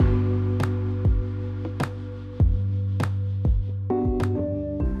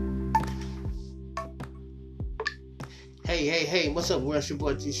Hey, what's up, world? It's your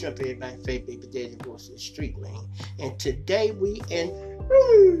boy G Shrimp, everybody, Faith, baby, daddy, voice of the street, man. And today we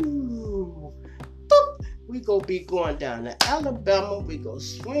gonna be going down to Alabama, we go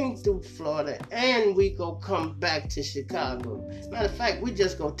swing through Florida, and we go come back to Chicago. Matter of fact, we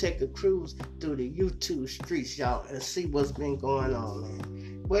just gonna take a cruise through the YouTube streets, y'all, and see what's been going on,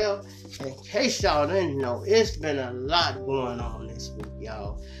 man. Well, in case y'all didn't know, it's been a lot going on this week,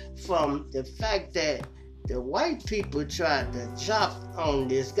 y'all. From the fact that the white people tried to jump on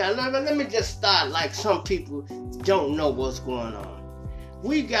this guy. Let me just start like some people don't know what's going on.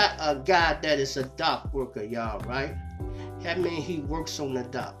 We got a guy that is a dock worker, y'all, right? That means he works on the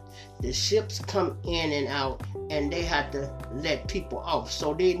dock. The ships come in and out, and they have to let people off.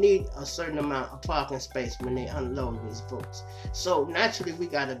 So they need a certain amount of parking space when they unload these boats. So naturally, we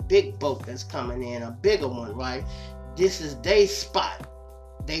got a big boat that's coming in, a bigger one, right? This is their spot.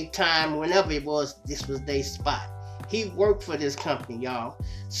 Daytime, whenever it was, this was their spot. He worked for this company, y'all.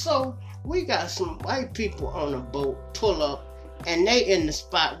 So we got some white people on the boat pull up, and they in the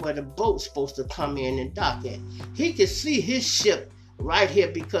spot where the boat's supposed to come in and dock at. He could see his ship right here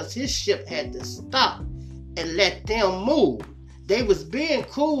because his ship had to stop and let them move. They was being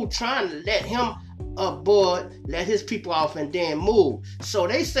cool trying to let him aboard, let his people off, and then move. So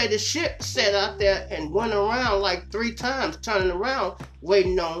they say the ship sat out there and went around like 3 times, turning around,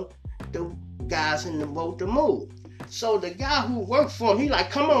 waiting on the guys in the boat to move. So the guy who worked for him, he like,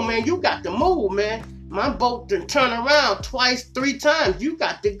 come on, man, you got to move, man. My boat done turn around 3 times. You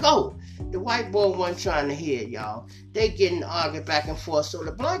got to go. The white boy wasn't trying to hear, y'all. They getting argued back and forth. So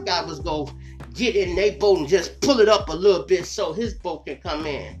the black guy was go get in their boat and just pull it up a little bit so his boat can come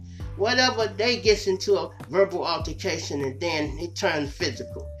in. Whatever, they gets into a verbal altercation, and then it turned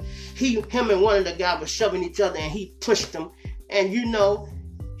physical. Him and one of the guys were shoving each other, and he pushed him. And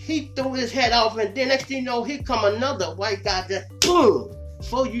he threw his head off, and then next thing you know, here come another white guy that boom.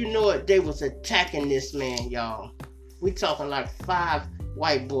 Before you know it, they was attacking this man, y'all. We talking like 5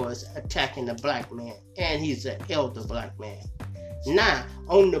 white boys attacking the black man, and he's an elder black man. Now,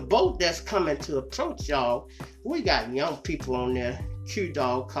 on the boat that's coming to approach y'all, we got young people on there,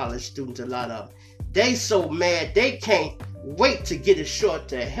 Q-Dog college students, a lot of them. They so mad, they can't wait to get ashore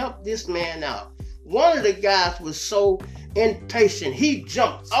to help this man out. One of the guys was so impatient, he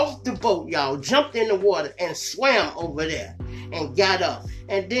jumped off the boat, y'all, jumped in the water and swam over there and got up.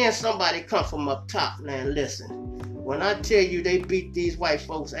 And then somebody come from up top. Now listen, when I tell you they beat these white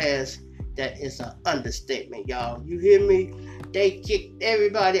folks' ass, that is an understatement, y'all. You hear me? They kicked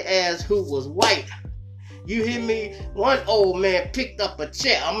everybody's ass who was white. You hear me? One old man picked up a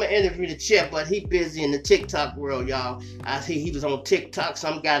chair. I'm going to interview the chair, but he busy in the TikTok world, y'all. I see he was on TikTok.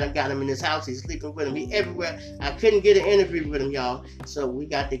 Some guy done got him in his house. He's sleeping with him. He everywhere. I couldn't get an interview with him, y'all. So we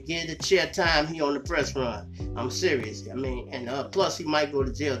got to get the chair time. He on the press run. I'm serious. I mean, and plus he might go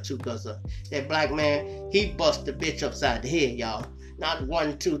to jail too, because that black man, he bust the bitch upside the head, y'all. Not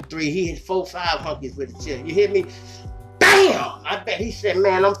 1, 2, 3. He hit 4, 5 hunkies with the chair. You hear me? Bam! I bet he said,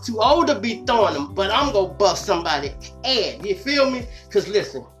 man, I'm too old to be throwing them, but I'm going to bust somebody's head. You feel me? Because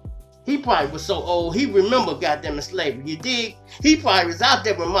listen, he probably was so old, he remember goddamn slavery. You dig? He probably was out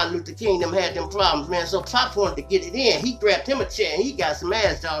there when Martin Luther King them had them problems, man. So Pop wanted to get it in. He grabbed him a chair and he got some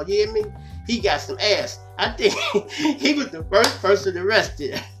ass, y'all. You hear me? He got some ass. I think he was the first person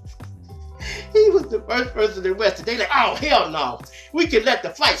arrested. He was the first person arrested. They like, oh, hell no. We can let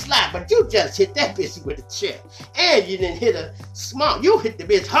the fight slide, but you just hit that bitch with a chair. And you didn't hit her small. You hit the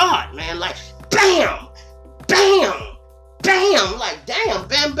bitch hard, man. Like, bam, bam, bam. Like, damn,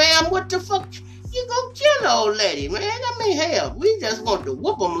 bam, bam, what the fuck? You gonna kill the old lady, man. I mean, hell, we just want to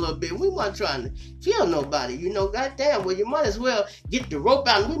whoop them a little bit. We weren't trying to kill nobody, goddamn. Well, you might as well get the rope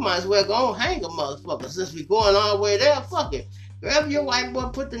out and we might as well go on hang a motherfucker. Since we going all the way there, fuck it. Grab your white boy,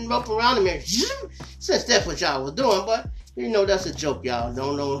 put the rope around him, and since that's what y'all was doing, but that's a joke, y'all.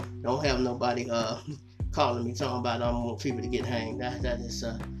 Don't have nobody calling me talking about I want people to get hanged. That is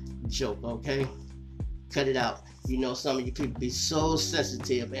a joke, okay? Cut it out. Some of you people be so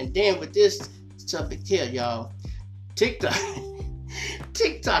sensitive. And then with this subject here, y'all, TikTok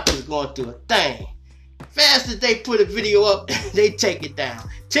is going through a thing. Fast as they put a video up, they take it down.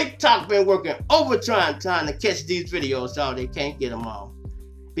 TikTok been working overtime trying to catch these videos, y'all. They can't get them all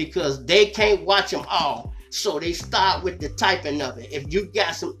because they can't watch them all. So they start with the typing of it. If you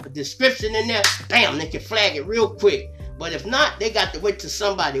got some description in there, bam, they can flag it real quick. But if not, they got to wait till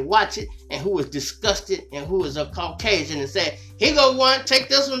somebody watch it and who is disgusted and who is a Caucasian and say, here go one, take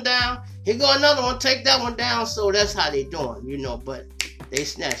this one down. Here go another one, take that one down. So that's how they doing, but they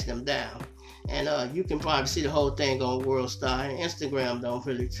snatch them down. And you can probably see the whole thing on World Star. And Instagram don't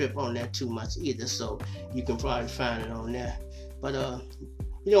really trip on that too much either, so you can probably find it on there. But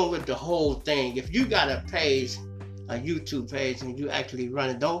with the whole thing, if you got a page, a YouTube page, and you actually run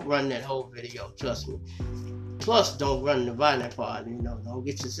it, don't run that whole video, trust me. Plus, don't run the violent part, don't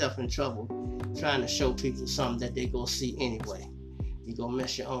get yourself in trouble trying to show people something that they go see anyway. You go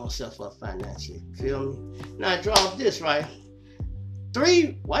mess your own self up financially, feel me? Now, I draw this, right?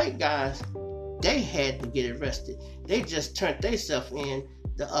 3 white guys, they had to get arrested. They just turned themselves in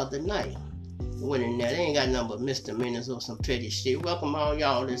the other night. Went in there. They ain't got nothing but misdemeanors or some petty shit. Welcome all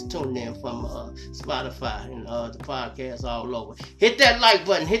y'all that's tuned in from Spotify and the podcast all over. Hit that like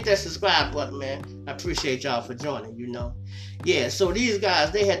button. Hit that subscribe button, man. I appreciate y'all for joining, Yeah, so these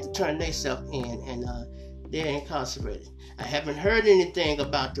guys, they had to turn themselves in, and they're incarcerated. I haven't heard anything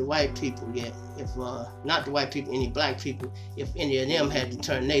about the white people yet. If not the white people, any black people, if any of them had to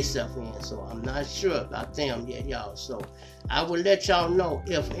turn themselves in. So I'm not sure about them yet, y'all. So I will let y'all know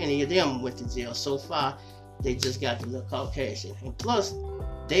if any of them went to jail. So far, they just got the little Caucasian. And plus,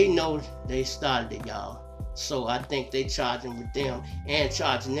 they know they started it, y'all. So I think they charging with them and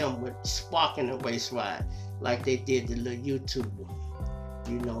charging them with sparking a race ride like they did the little YouTuber.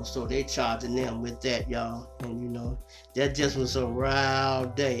 So they charging them with that, y'all. And, that just was a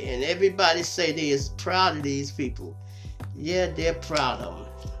wild day. And everybody say they is proud of these people. Yeah, they're proud of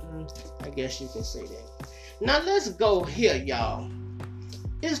them. I guess you can say that. Now, let's go here, y'all.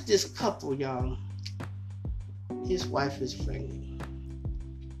 It's this couple, y'all. His wife is pregnant.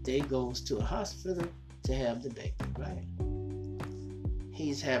 They goes to a hospital to have the baby, right?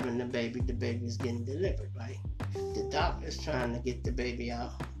 He's having the baby. The baby's getting delivered, right? The doctor's trying to get the baby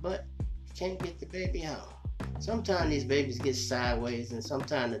out, but he can't get the baby out. Sometimes these babies get sideways, and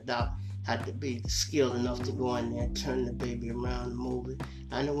sometimes the doc had to be skilled enough to go in there and turn the baby around and move it.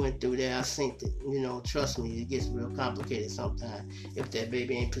 I done went through there. I seen it. Trust me, it gets real complicated sometimes if that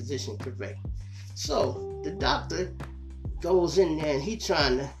baby ain't positioned correct. So the doctor goes in there and he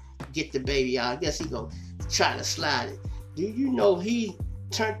trying to get the baby out. I guess he go try to slide it. Do you know he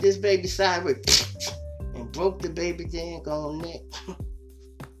turned this baby sideways and broke the baby dang neck?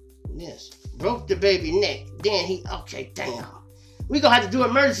 Yes, broke the baby neck. Then okay, damn. We gonna have to do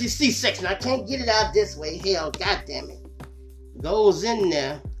emergency C-section. I can't get it out this way. Hell, goddamn it. Goes in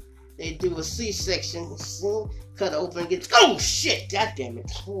there. They do a C-section. Cut open. Oh shit! Goddamn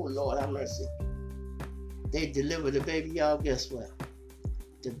it! Oh Lord, have mercy. They deliver the baby, y'all. Guess what?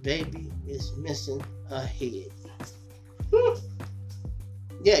 The baby is missing a head.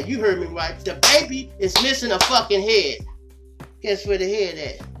 Yeah, you heard me right. The baby is missing a fucking head. Guess where the head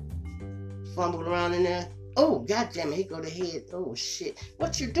at? Fumbled around in there. Oh, goddamn it, he go to head. Oh, shit.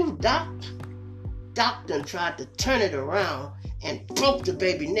 What you do, Doc? Doc done tried to turn it around and broke the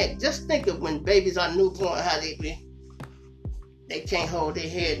baby neck. Just think of when babies are newborn, how they be. They can't hold their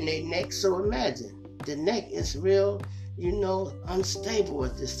head and their neck. So imagine, the neck is real, unstable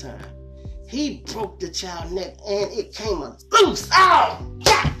at this time. He broke the child's neck and it came up loose. Oh,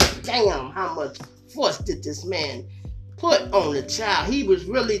 God damn, how much force did this man put on the child? He was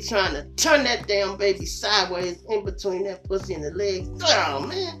really trying to turn that damn baby sideways in between that pussy and the legs. Oh,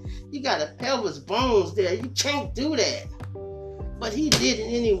 man, you got a pelvis bones there. You can't do that. But he did it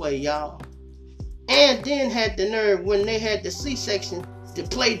anyway, y'all. And then had the nerve when they had the C-section to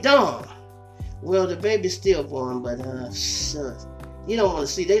play dumb. Well, the baby's stillborn, but shucks. You don't want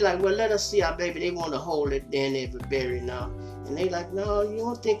to see. They like, well, let us see our baby. They want to hold it, then they bury it now. And they like, no, you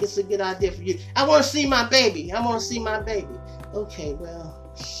don't think it's a good idea for you. I want to see my baby. I want to see my baby. Okay,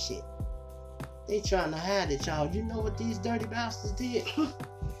 well, shit. They trying to hide it, y'all. You know what these dirty bastards did?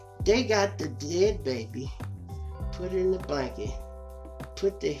 They got the dead baby, put it in the blanket,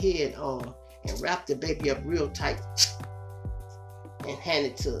 put the head on, and wrap the baby up real tight, and hand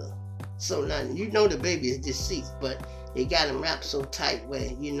it to her. So now, the baby is deceased, but they got him wrapped so tight where,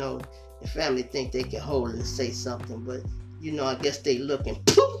 the family think they can hold it and say something, but, I guess they looking,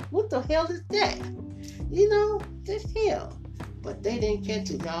 poof, what the hell is that? The hell. But they didn't catch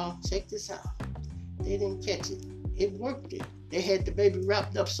it, y'all. Check this out. They didn't catch it. It worked it. They had the baby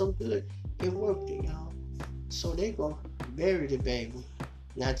wrapped up so good, it worked it, y'all. So they gonna bury the baby,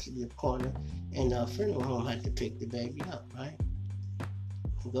 not to the corner, and the funeral home had to pick the baby up, right?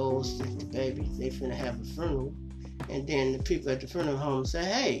 Goes to the baby, they finna have a funeral. And then the people at the funeral home say,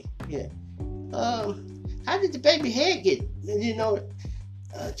 hey, how did the baby head get,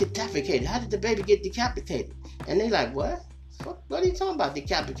 decapitated? How did the baby get decapitated? And they like, what? What are you talking about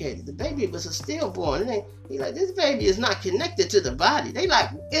decapitated? The baby was a stillborn. And he like, this baby is not connected to the body. They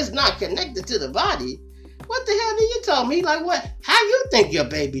like, it's not connected to the body? What the hell are you talking me? He like, what? How you think your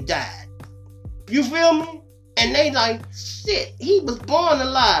baby died? You feel me? And they like, shit, he was born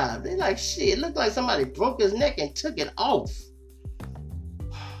alive. They like, shit, it looked like somebody broke his neck and took it off.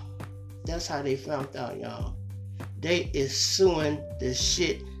 That's how they found out, y'all. They is suing the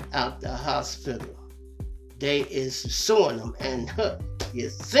shit out the hospital. They is suing them. And you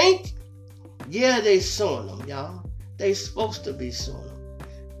think? Yeah, they suing them, y'all. They supposed to be suing them.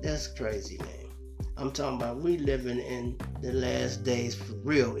 That's crazy, man. I'm talking about we living in the last days for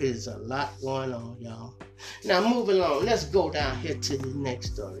real. It is a lot going on, y'all. Now, moving on. Let's go down here to the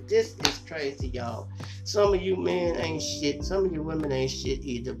next story. This is crazy, y'all. Some of you men ain't shit. Some of you women ain't shit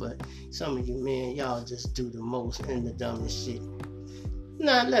either. But some of you men, y'all just do the most and the dumbest shit.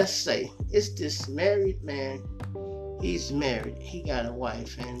 Now, let's say it's this married man. He's married. He got a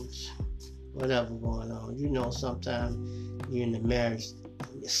wife and whatever going on. You know, sometimes you're in the marriage,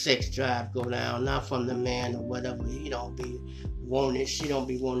 the sex drive go down, not from the man or whatever. He don't be wanting it. She don't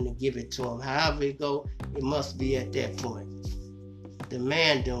be wanting to give it to him. However it go, it must be at that point. The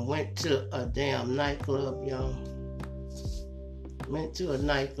man done went to a damn nightclub, y'all. Went to a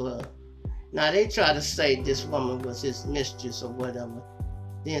nightclub. Now, they try to say this woman was his mistress or whatever.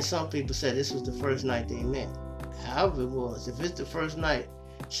 Then some people said this was the first night they met. However it was, if it's the first night,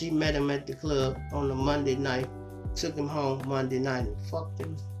 she met him at the club on a Monday night, took him home Monday night and fucked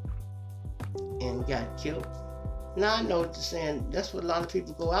him and got killed. Now, I know what you're saying. That's what a lot of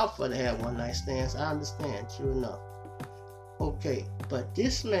people go out for, to have one night stands. I understand, true enough. Okay, but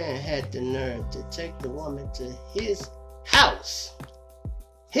this man had the nerve to take the woman to his house.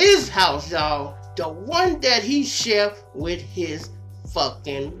 His house, y'all. The one that he shared with his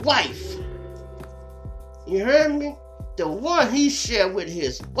fucking wife. You heard me? The one he shared with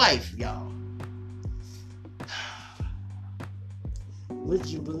his wife, y'all. Would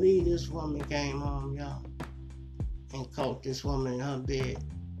you believe this woman came home, y'all, and caught this woman in her bed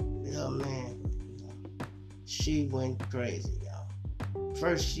with her man? She went crazy, y'all.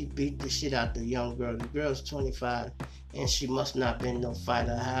 First, she beat the shit out the young girl. The girl's 25, and she must not been no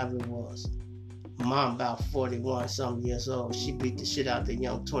fighter, however it was. Mom about 41 some years old. She beat the shit out the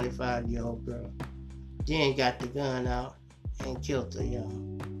young 25-year-old girl. Then got the gun out and killed her, y'all.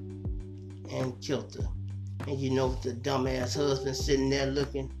 And killed her. And you know the dumbass husband sitting there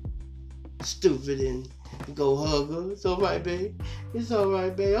looking stupid and go hug her. It's all right, babe. It's all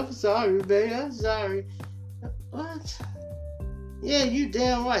right, babe. I'm sorry, babe. I'm sorry. What? Yeah, you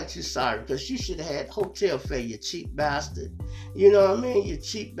damn right you're sorry, because you should have had hotel fare, you cheap bastard. You know what I mean? You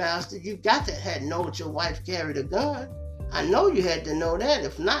cheap bastard. You got to have known that your wife carried a gun. I know you had to know that.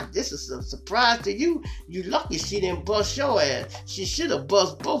 If not, this is a surprise to you. You lucky she didn't bust your ass. She should have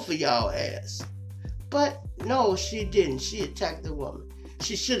bust both of y'all ass. But no, she didn't. She attacked the woman.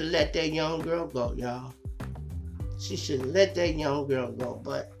 She should have let that young girl go, y'all. She should have let that young girl go.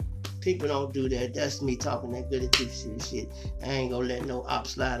 But people don't do that. That's me talking that good at deep shit. I ain't gonna let no op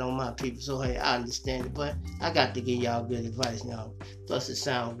slide on my people. So hey, I understand it. But I got to give y'all good advice, y'all. Plus it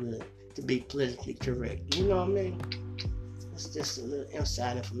sounds good to be politically correct. You know what I mean? It's just a little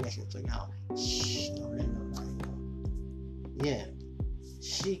inside information for y'all. Shh, don't let nobody know. Yeah.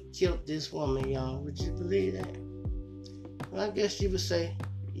 She killed this woman, y'all. Would you believe that? Well, I guess you would say,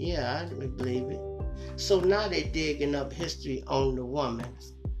 yeah, I would believe it. So now they digging up history on the woman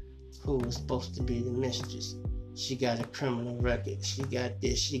who was supposed to be the mistress. She got a criminal record. She got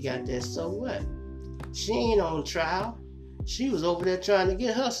this, she got that. So what? She ain't on trial. She was over there trying to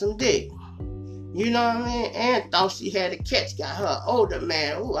get her some dick. You know what I mean? And thought she had a catch. Got her an older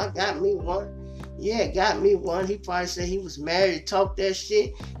man. Oh, I got me one. Yeah, got me one. He probably said he was married, talked that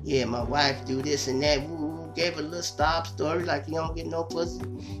shit. Yeah, my wife do this and that. Woo, gave a little stop story like he don't get no pussy.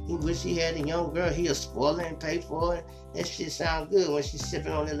 He wish he had a young girl. He'll spoil her and pay for it. That shit sound good when she's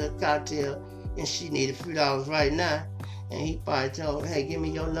sipping on that little cocktail and she need a few dollars right now. And he probably told her, hey, give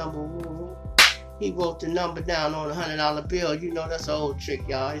me your number. Woo, woo. He wrote the number down on a $100 bill. You know, that's an old trick,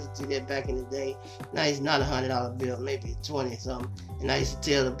 y'all. I used to do that back in the day. Now it's not a $100 bill, maybe 20 something. And I used to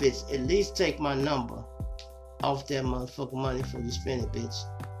tell the bitch, at least take my number off that motherfucking money before you spend it, bitch.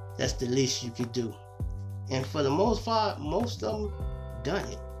 That's the least you could do. And for the most part, most of them done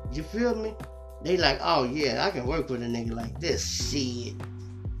it. You feel me? They like, oh yeah, I can work with a nigga like this. Shit.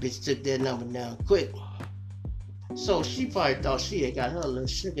 Bitch took that number down quick. So she probably thought she had got her little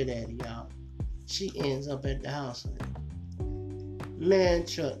sugar daddy, y'all. She ends up at the house. Man,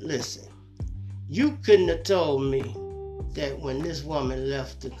 Chuck, listen. You couldn't have told me that when this woman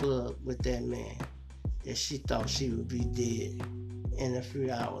left the club with that man, that she thought she would be dead in a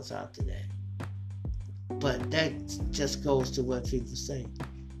few hours after that. But that just goes to what people say.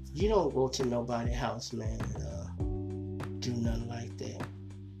 You don't go to nobody's house, man, and do nothing like that.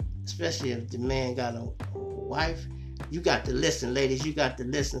 especially if the man got a wife. You got to listen, ladies. You got to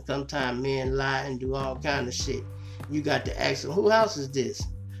listen. Sometimes men lie and do all kind of shit. You got to ask them, who else is this?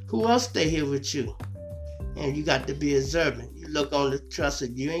 Who else stay here with you? And you got to be observant. You look on the dresser.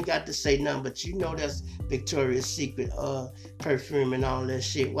 You ain't got to say nothing, but you know that's Victoria's Secret perfume and all that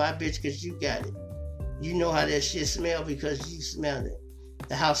shit. Why, bitch? Because you got it. You know how that shit smell because you smelled it.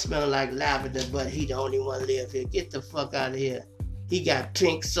 The house smelling like lavender, but he the only one live here. Get the fuck out of here. He got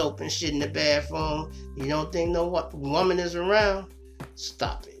pink soap and shit in the bathroom. You don't think no woman is around?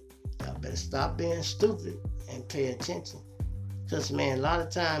 Stop it. Y'all better stop being stupid and pay attention. Because, man, a lot of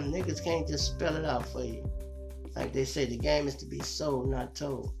times niggas can't just spell it out for you. Like they say, the game is to be sold, not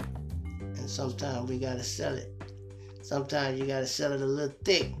told. And sometimes we got to sell it. Sometimes you got to sell it a little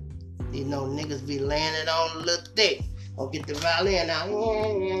thick. You know, niggas be laying it on a little thick. Or get the violin out.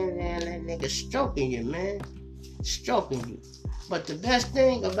 That nigga stroking you, man. Stroking you. But the best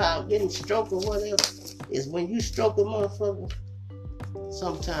thing about getting stroked or whatever is when you stroke a motherfucker,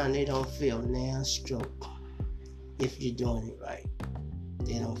 sometimes they don't feel nan stroke. If you're doing it right.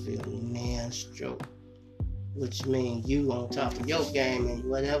 They don't feel nan stroke. Which means you on top of your game and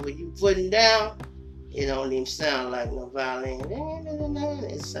whatever you putting down, it don't even sound like no violin.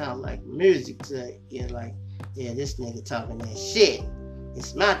 It sounds like music to you. Like, yeah, this nigga talking that shit.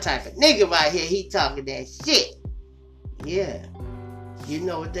 It's my type of nigga right here. He talking that shit. Yeah. You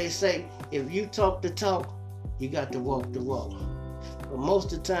know what they say? If you talk the talk, you got to walk the walk. But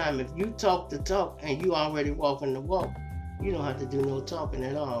most of the time, if you talk the talk and you already walking the walk, you don't have to do no talking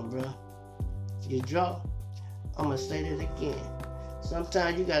at all, bro. You draw. I'm going to say that again.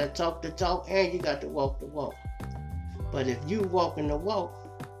 Sometimes you got to talk the talk and you got to walk the walk. But if you walking the walk,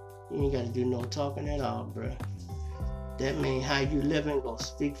 you ain't got to do no talking at all, bro. That means how you living gonna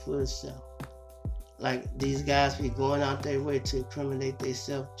speak for itself. Like these guys be going out their way to incriminate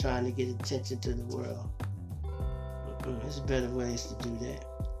themselves, trying to get attention to the world. There's better ways to do that.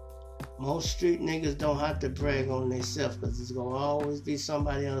 Most street niggas don't have to brag on themselves because it's gonna always be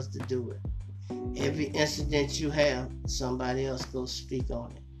somebody else to do it. Every incident you have, somebody else go speak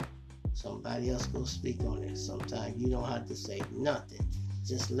on it. Somebody else go speak on it. Sometimes you don't have to say nothing.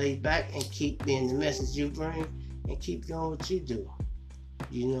 Just lay back and keep being the message you bring and keep doing what you do.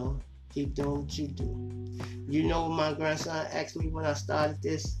 You know, keep doing what you do. You know what my grandson asked me when I started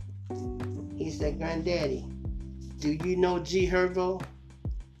this? He said, Granddaddy, do you know G Herbo?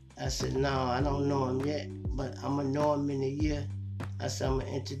 I said, no, I don't know him yet, but I'm going to know him in a year. I said, I'm going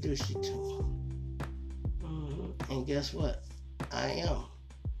to introduce you to him. And guess what? I am.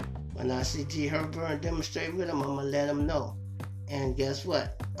 When I see G Herbo and demonstrate with him, I'm going to let him know. And guess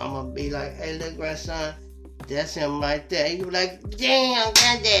what? I'm going to be like, hey, look, grandson, that's him right there. He was like, damn,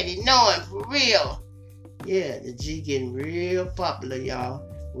 Granddaddy, know him for real. Yeah, the G getting real popular, y'all.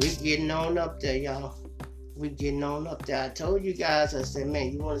 We getting on up there, y'all. We getting on up there. I told you guys, I said,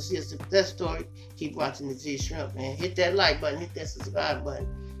 man, you want to see a success story? Keep watching the G Shrimp, man. Hit that like button, hit that subscribe button.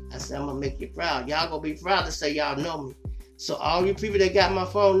 I said, I'm going to make you proud. Y'all going to be proud to say y'all know me. So all you people that got my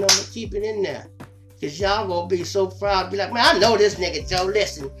phone number, keep it in there. Because y'all going to be so proud. Be like, man, I know this nigga, Joe.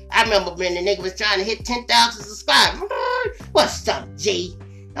 Listen, I remember when the nigga was trying to hit 10,000 subscribers. What's up, G?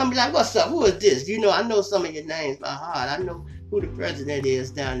 I'm be like, what's up? Who is this? You know, I know some of your names by heart. I know who the president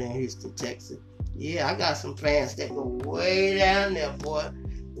is down there in Houston, Texas. Yeah, I got some fans that go way down there, boy.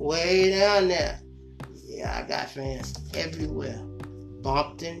 Way down there. Yeah, I got fans everywhere.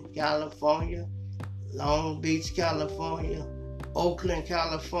 Bumpton, California. Long Beach, California. Oakland,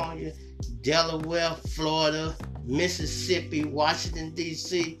 California. Delaware, Florida. Mississippi, Washington,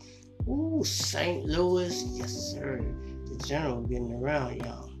 D.C. Ooh, St. Louis. Yes, sir. The general getting around,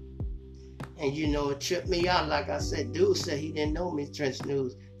 y'all. And you know, it tripped me out. Like I said, dude said he didn't know me, Trench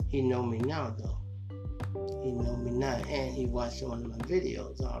News. He know me now, though. He know me now, and he watched one of my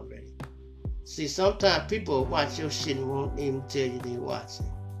videos already. See, sometimes people watch your shit and won't even tell you they watching.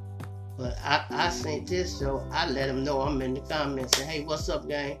 But I seen this, so I let them know. I'm in the comments saying, hey, what's up,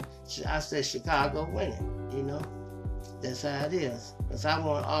 gang? I said Chicago winning, you know? That's how it is. Because I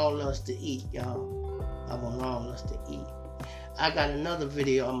want all us to eat, y'all. I want all us to eat. I got another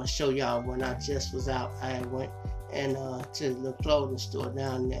video I'm going to show y'all when I just was out. I went and to the clothing store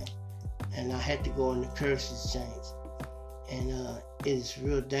down there. And I had to go in the currency exchange. And it's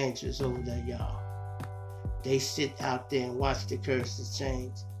real dangerous over there, y'all. They sit out there and watch the currency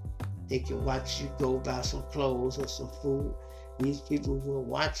exchange. They can watch you go buy some clothes or some food. These people will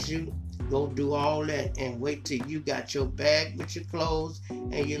watch you go do all that and wait till you got your bag with your clothes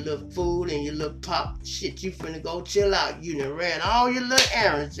and your little food and your little pop shit. You finna go chill out. You done ran all your little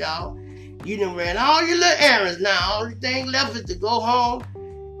errands, y'all. You done ran all your little errands. Now, only thing left is to go home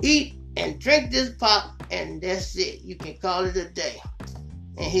eat and drink this pop, and that's it. You can call it a day.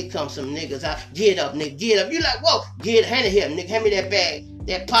 And here comes some niggas out. Get up, nigga, get up. You like, whoa, hand it here, nigga. Hand me that bag,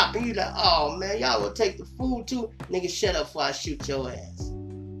 that pop. And you like, oh, man, y'all will take the food too? Nigga, shut up before I shoot your ass.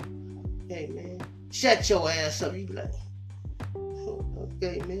 Hey, man, shut your ass up. You be like,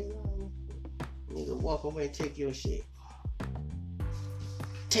 okay, man. Nigga, walk away and take your shit.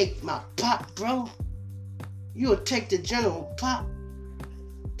 Take my pop, bro. You'll take the general pop.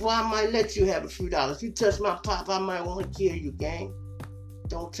 Boy, I might let you have a few dollars. You touch my pop, I might want to kill you, gang.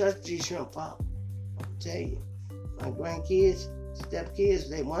 Don't touch these shrimp pop. I'll tell you. My grandkids, stepkids,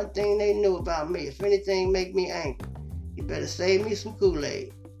 they one thing they knew about me. If anything make me angry, you better save me some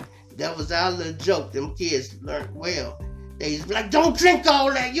Kool-Aid. That was our little joke. Them kids learned well. They was like, don't drink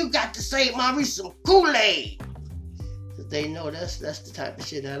all that. You got to save Maurice some Kool-Aid. Because they know that's the type of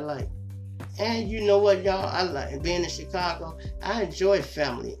shit I like. And you know what, y'all? I like being in Chicago. I enjoy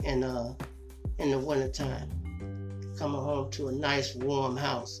family in the wintertime. Coming home to a nice warm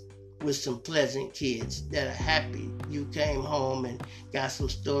house with some pleasant kids that are happy you came home and got some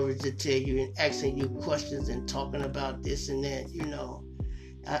stories to tell you and asking you questions and talking about this and that, you know.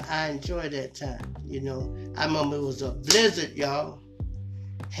 I enjoy that time, you know. I remember it was a blizzard, y'all.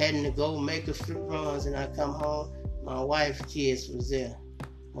 Having to go make a few runs, and I come home, my wife's kids was there.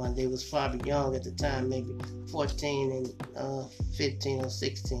 Well, they was probably young at the time, maybe 14 and 15 or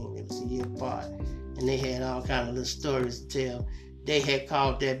 16. It was a year apart. And they had all kind of little stories to tell. They had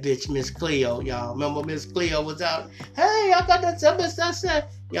called that bitch Miss Cleo, y'all. Remember Miss Cleo was out? Hey, I got that stuff.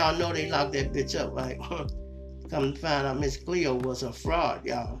 Y'all know they locked that bitch up, right? Come to find out Miss Cleo was a fraud,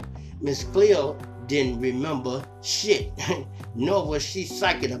 y'all. Miss Cleo didn't remember shit. Nor was she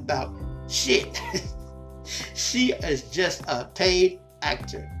psychic about shit. She is just a paid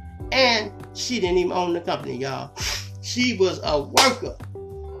actor. And she didn't even own the company, y'all. She was a worker.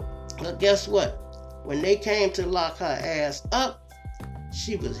 But guess what? When they came to lock her ass up,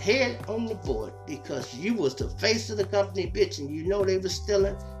 she was head on the board because you was the face of the company, bitch, and you know they was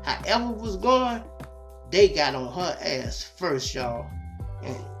stealing. However it was going, they got on her ass first, y'all.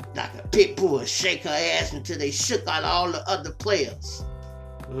 And like a pit bull, shake her ass until they shook out all the other players.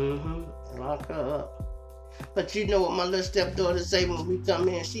 Lock her up. But you know what my little stepdaughter say when we come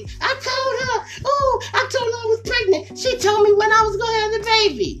in? I told her, I told her I was pregnant. She told me when I was going to have the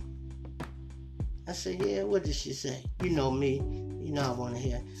baby. I said, yeah, what did she say? You know me. You know I want to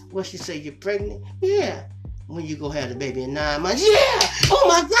hear. What she say, you're pregnant? Yeah. When you go have the baby in 9 months? Yeah! Oh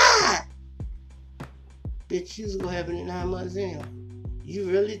my God! Bitch, you was going to have it in 9 months anyway. You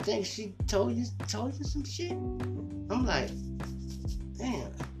really think she told you some shit? I'm like,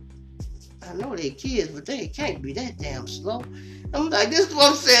 damn. I know they kids, but they can't be that damn slow. I'm like, this is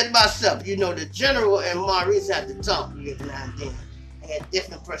what I'm saying to myself. You know, the General and Maurice had to talk every now and then. They had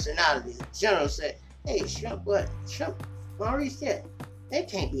different personalities. The General said, hey, Shrimp, what? Shrimp, Maurice said, they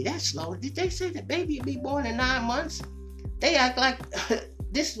can't be that slow. Did they say the baby would be born in 9 months? They act like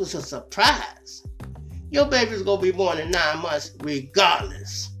this was a surprise. Your baby's gonna be born in 9 months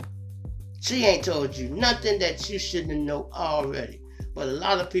regardless. She ain't told you nothing that you shouldn't know already. But a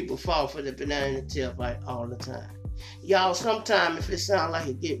lot of people fall for the banana in the tailpipe all the time. Y'all, sometimes if it sounds like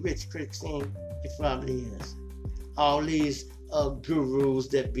a get-rich-quick scheme, it probably is. All these gurus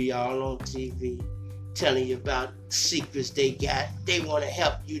that be all on TV telling you about secrets they got. They want to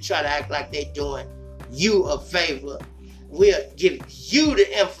help you, try to act like they doing you a favor. We'll give you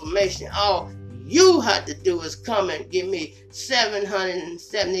the information. All you have to do is come and give me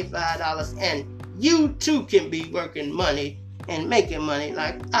 $775 and you too can be working money and making money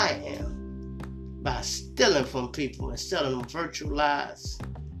like I am by stealing from people and selling them virtual lies.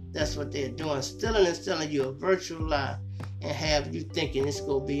 That's what they're doing, stealing and selling you a virtual lie and have you thinking it's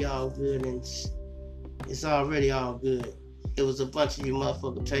gonna be all good, and it's already all good. It was a bunch of you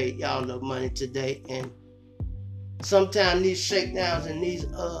motherfuckers paid y'all the money today, and sometimes these shakedowns and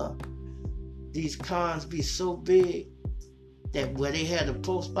these cons be so big that where they had a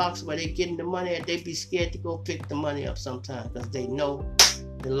post box where they getting the money and they be scared to go pick the money up sometimes because they know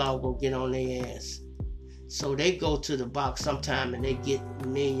the law will get on their ass. So they go to the box sometime and they get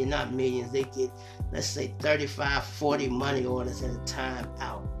not millions, they get, let's say 35, 40 money orders at a time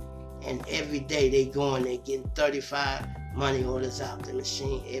out. And every day they go and they getting 35 money orders out the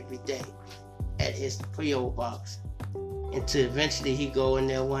machine every day at his P.O. box. Until eventually he go in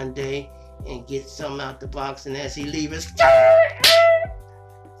there one day and get something out the box, and as he leaves,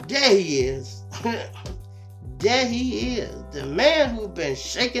 there he is. There he is. The man who's been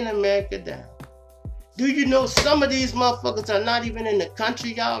shaking America down. Do you know some of these motherfuckers are not even in the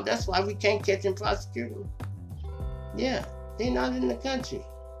country, y'all? That's why we can't catch and prosecute them. Yeah, they're not in the country.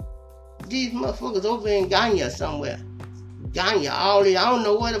 these motherfuckers over in Ghana somewhere. Ghana, all these, I don't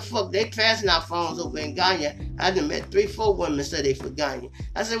know where the fuck they passing out phones over in Ghana. I done met 3-4 women said they from Ghana.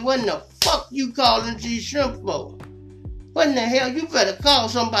 I said, what in the fuck you calling G Shrimp for? What in the hell? You better call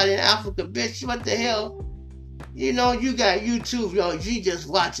somebody in Africa, bitch. What the hell? You know, you got YouTube, yo, G just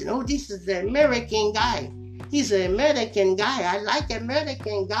watching. Oh, this is the American guy. He's an American guy. I like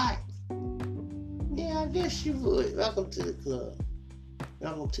American guy. Yeah, I guess you would. Welcome to the club.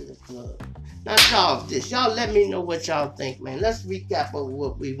 Welcome to the club. Now, y'all, y'all let me know what y'all think, man. Let's recap of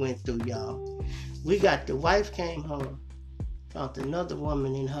what we went through, y'all. We got the wife came home, found another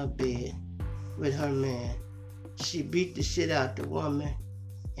woman in her bed with her man. She beat the shit out the woman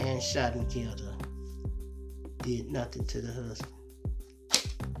and shot and killed her. Did nothing to the husband.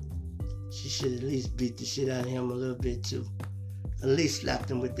 She should at least beat the shit out of him a little bit too. At least slapped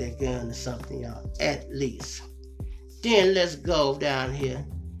him with that gun or something, y'all. At least. Then let's go down here.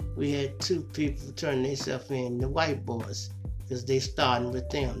 We had 2 people turn themselves in, the white boys, because they starting with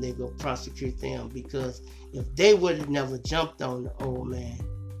them. They go prosecute them because if they would have never jumped on the old man,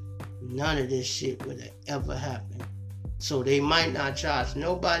 none of this shit would have ever happened. So they might not charge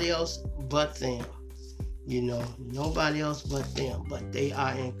nobody else but them. You know, nobody else but them. But they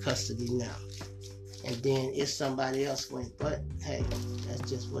are in custody now. And then if somebody else went, but hey, that's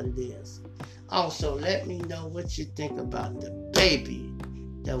just what it is. Also, let me know what you think about the baby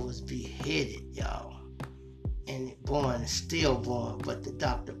that was beheaded, y'all. And it born, stillborn, but the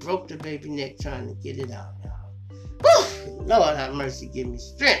doctor broke the baby neck trying to get it out, y'all. Woo! Lord have mercy, give me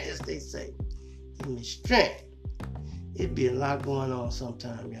strength, as they say. Give me strength. It'd be a lot going on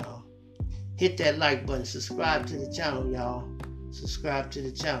sometime, y'all. Hit that like button, subscribe to the channel, y'all. Subscribe to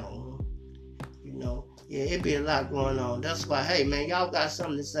the channel. You know, yeah, it'd be a lot going on. That's why, hey, man, y'all got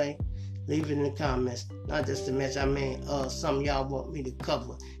something to say? Leave it in the comments. Not just to mention, I mean, something y'all want me to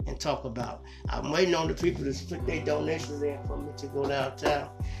cover and talk about. I'm waiting on the people to put their donations in for me to go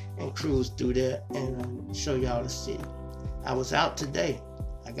downtown and cruise through there and show y'all the city. I was out today.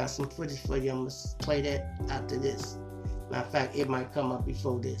 I got some footage for you. I'm going to play that after this. Matter of fact, it might come up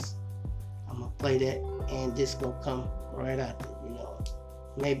before this. I'm going to play that and this going to come right after, you know.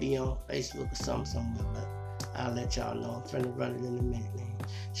 Maybe on Facebook or somewhere, but I'll let y'all know. I'm finna run it in a minute, man.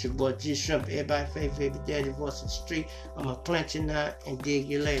 It's your boy G Shrimp, everybody favorite baby daddy, voice of the street. I'm gonna plant you now and dig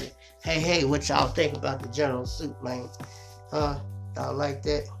you later. Hey, what y'all think about the general suit, man? Huh? Y'all like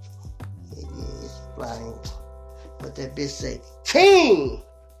that? Yeah, it's flying. What that bitch say? King!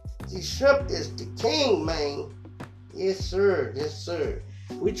 G Shrimp is the king, man. Yes, sir. Yes, sir.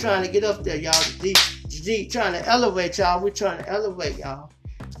 We trying to get up there, y'all. G trying to elevate y'all. We trying to elevate y'all.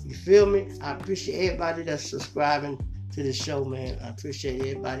 You feel me? I appreciate everybody that's subscribing to the show, man. I appreciate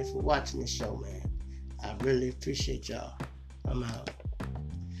everybody for watching the show, man. I really appreciate y'all. I'm out.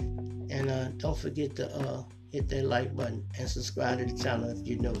 And don't forget to hit that like button and subscribe to the channel if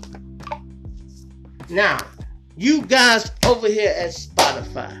you know. Now, you guys over here at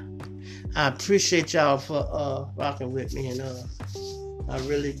Spotify, I appreciate y'all for rocking with me, and I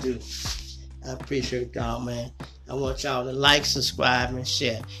really do. I appreciate y'all, man. I want y'all to like, subscribe, and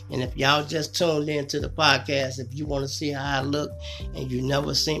share. And if y'all just tuned in to the podcast, if you want to see how I look and you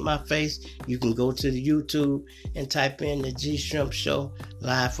never seen my face, you can go to the YouTube and type in the G Shrimp Show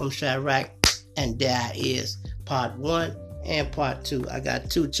live from Chirac. And there is part 1 and part 2. I got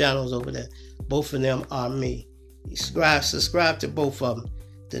 2 channels over there. Both of them are me. Subscribe to both of them.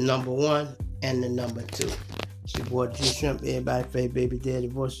 The number 1 and the number 2. It's your boy G Shrimp, everybody favorite baby daddy,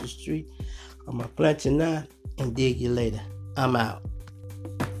 voice of the street. I'm gonna plant you now and dig you later. I'm out.